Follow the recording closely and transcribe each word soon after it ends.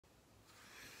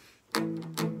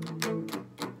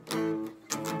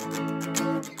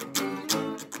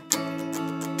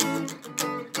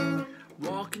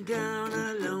Walking down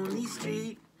a lonely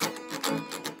street.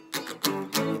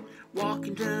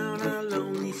 Walking down a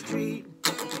lonely street.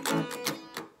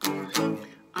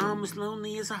 I'm as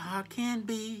lonely as a heart can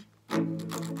be.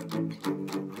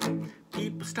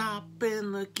 People stop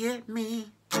and look at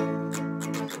me.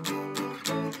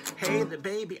 Hey there,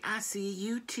 baby, I see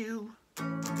you too.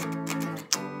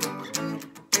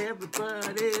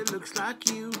 Everybody looks like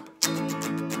you.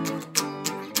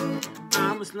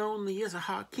 I'm as lonely as a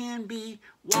heart can be.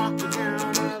 Walking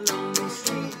down a lonely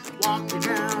street. Walking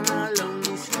down a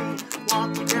lonely street.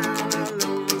 Walking down a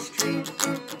lonely street.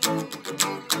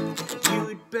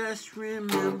 You'd best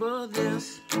remember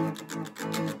this,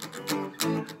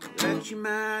 that you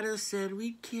might have said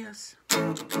we'd kiss.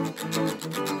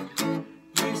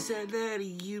 You said that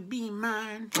you'd be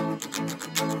mine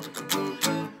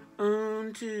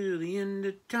until the end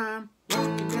of time.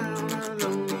 Walking down a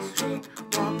lonely street.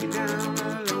 Walking down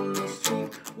a lonely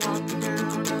street. Walking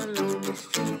down a lonely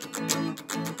street.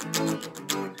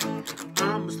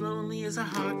 I'm as lonely as a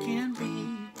heart can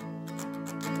be.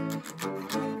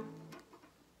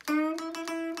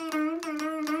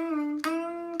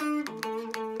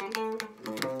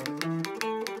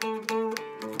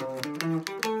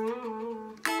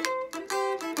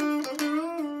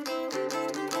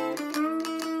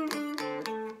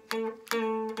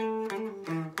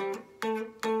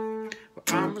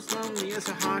 I'm as lonely as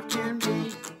a heart can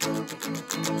be.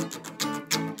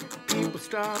 People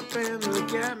stop and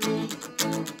look at me.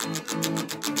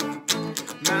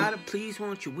 Mighty please,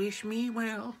 won't you wish me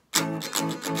well?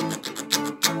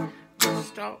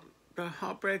 Stop the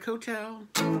Heartbreak Hotel.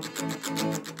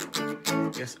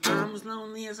 Yes, I'm as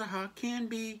lonely as a heart can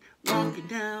be. Walking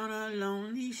down a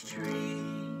lonely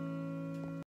street.